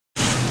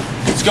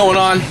What's going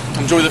on?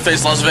 I'm Joey the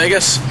Face Las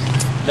Vegas.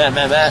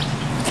 Matt.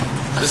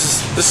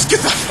 This is get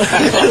the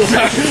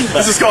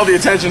This is called the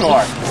Attention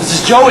Whore. This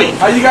is Joey.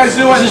 How you guys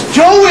doing? This is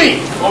Joey.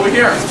 Over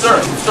here,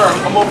 sir,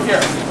 come over here.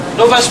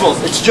 No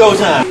vegetables. It's Joe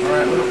time. All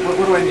right,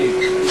 what do I need?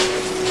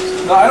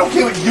 No, I don't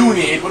care what you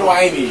need. What do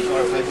I need?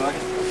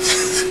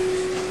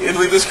 You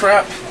leave this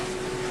crap.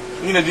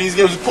 You know, he's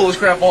gonna just pull his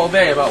crap all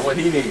day about what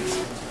he needs.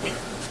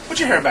 Put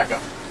your hair back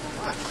up.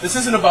 This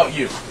isn't about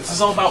you. This is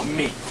all about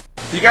me.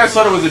 You guys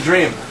thought it was a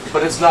dream,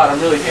 but it's not.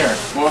 I'm really here.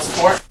 More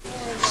support?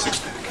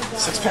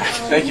 Six-pack.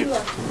 Thank you.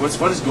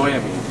 What does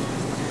Goya mean?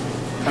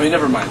 I mean,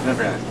 never mind.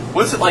 Never mind.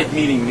 What's it like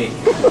meeting me?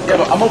 Yeah,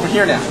 but I'm over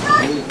here now.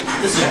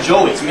 This is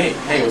Joey. It's me.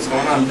 Hey, what's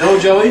going on? You know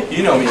Joey?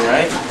 You know me,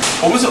 right?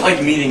 What was it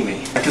like meeting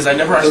me? Because I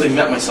never actually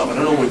met myself. I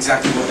don't know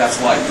exactly what that's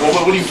like.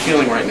 What are you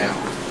feeling right now?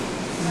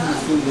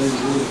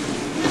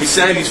 He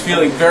said he's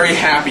feeling very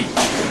happy.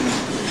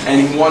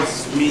 And he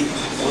wants me,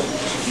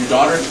 your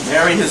daughter,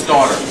 marry his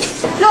daughter.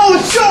 Yo,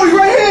 it's Joey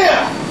right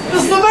here!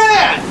 This is the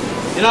man!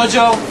 You know,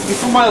 Joe,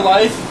 before my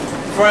life,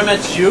 before I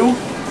met you,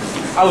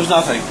 I was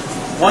nothing.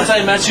 Once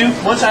I met you,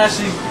 once I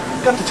actually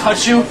got to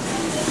touch you,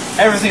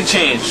 everything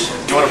changed.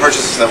 You want to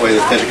purchase this that way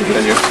the attention can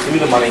continue? Give me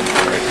the money.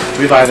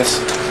 We buy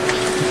this.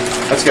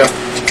 Let's go.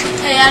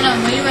 Hey, Adam,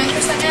 will you ring for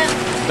a second?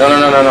 No.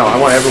 I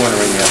want everyone to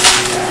ring me up.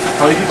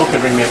 How many people could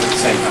ring me up at the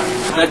same time?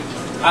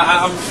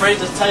 I'm afraid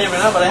to tell you right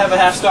now, but I have a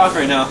half stock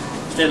right now.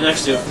 Standing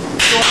next to you.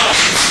 Bring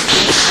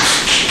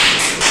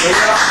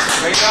it up.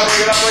 Okay,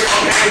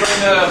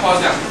 bring the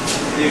pause down.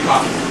 Need a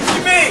coffee.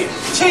 Look at me!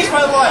 Changed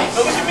my life!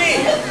 Look at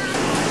me!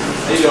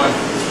 How you doing?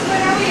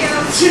 Good, how are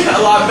you?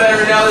 A lot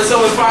better now that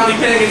someone's finally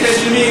paying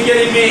attention to me and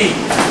getting me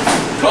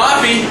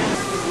coffee.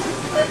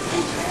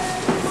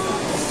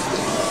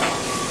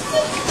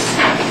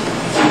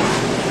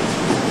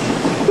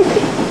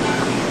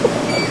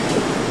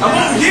 I'm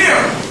over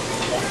here!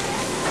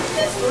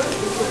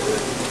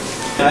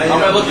 How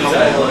am I looking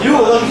today? You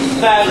are looking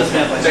fabulous,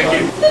 man. Thank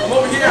you. I'm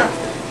over here.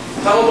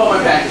 Tell them about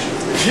my package.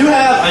 You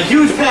have a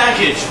huge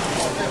package.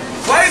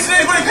 Why isn't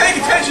anybody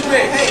paying attention to me?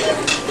 Hey!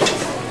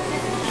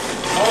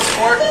 More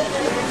support.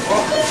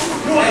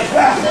 You are the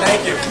best.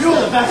 Thank you. You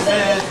are the best,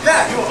 man.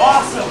 Yeah, you were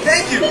awesome.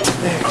 Thank you.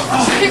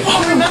 People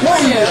remember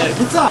you.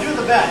 What's up? You're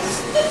the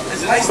best.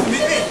 It's nice to meet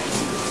you.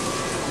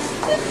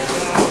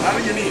 How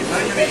do you need?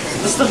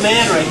 This is the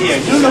man right here.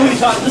 You don't know who you're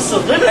talking to. This is a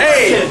living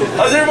Hey! legend.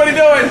 How's everybody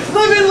doing?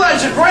 Living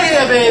legend. Right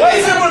here, baby. Why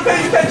is everyone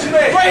paying attention to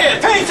me? Right here.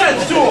 Pay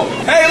attention to him.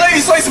 Hey, lady,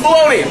 slice of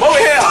bologna. I'm over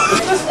here.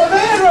 This is the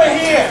man right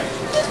here.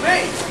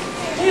 Me.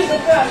 He's the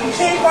best. He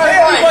changed my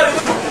Hey, life. everybody.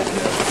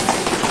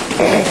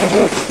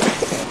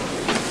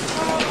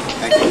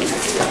 Thank you.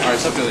 All right,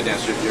 stop feeling the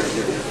dance. You're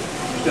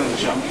feeling the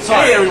show.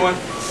 Sorry. Hey, everyone.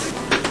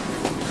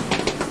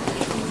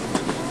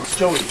 It's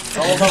Joey. It's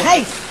all about.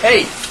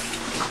 Hey.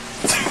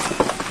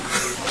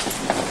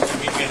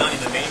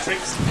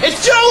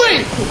 It's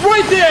Joey!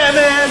 Right there,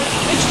 man!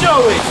 It's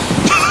Joey!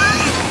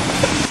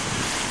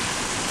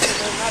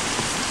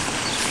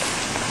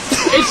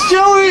 It's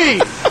Joey!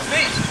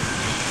 Me.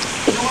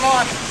 What's going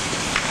on?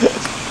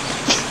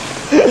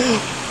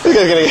 This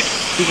guy's gonna get...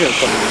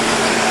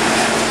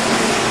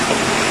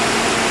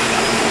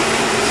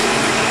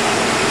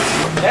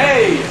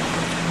 Hey.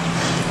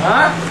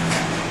 Huh?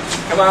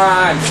 Come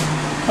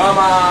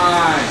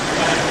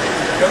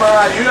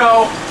on, you know.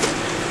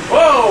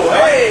 Whoa,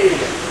 hey!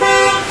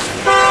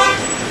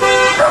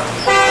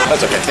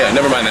 That's okay, yeah,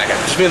 never mind that guy.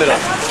 Just me and the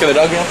dog. Can the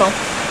dog be on phone?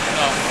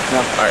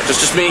 No. Alright,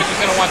 just me. He's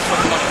gonna watch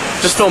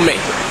just film me.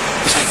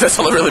 That's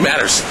all that really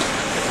matters.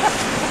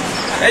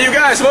 Hey, you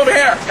guys, I'm over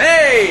here.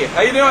 Hey,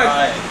 how you doing?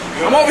 Hi.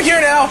 I'm over here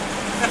now.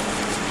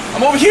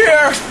 I'm over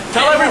here.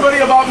 Tell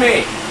everybody about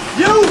me.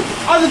 You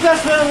are the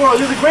best man in the world.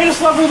 You're the greatest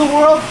lover in the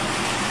world.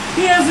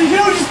 He has the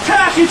hugest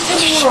package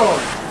in the world.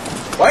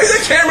 Why is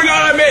that camera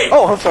not on me?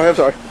 Oh, I'm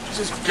sorry.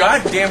 Jesus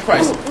goddamn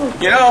Christ.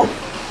 You know,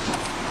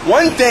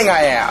 one thing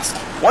I ask.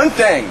 One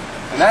thing.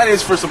 And that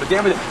is for some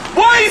damn...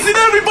 Why isn't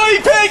everybody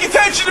paying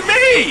attention to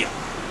me?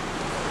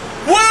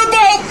 What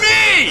about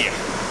me?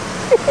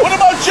 What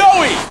about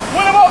Joey?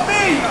 What about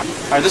me?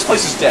 Alright, this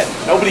place is dead.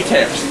 Nobody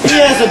cares. He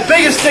has the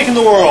biggest dick in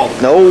the world.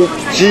 No,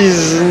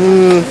 jeez.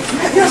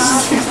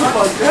 Yes, he's not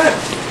good.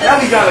 Now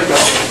we gotta go.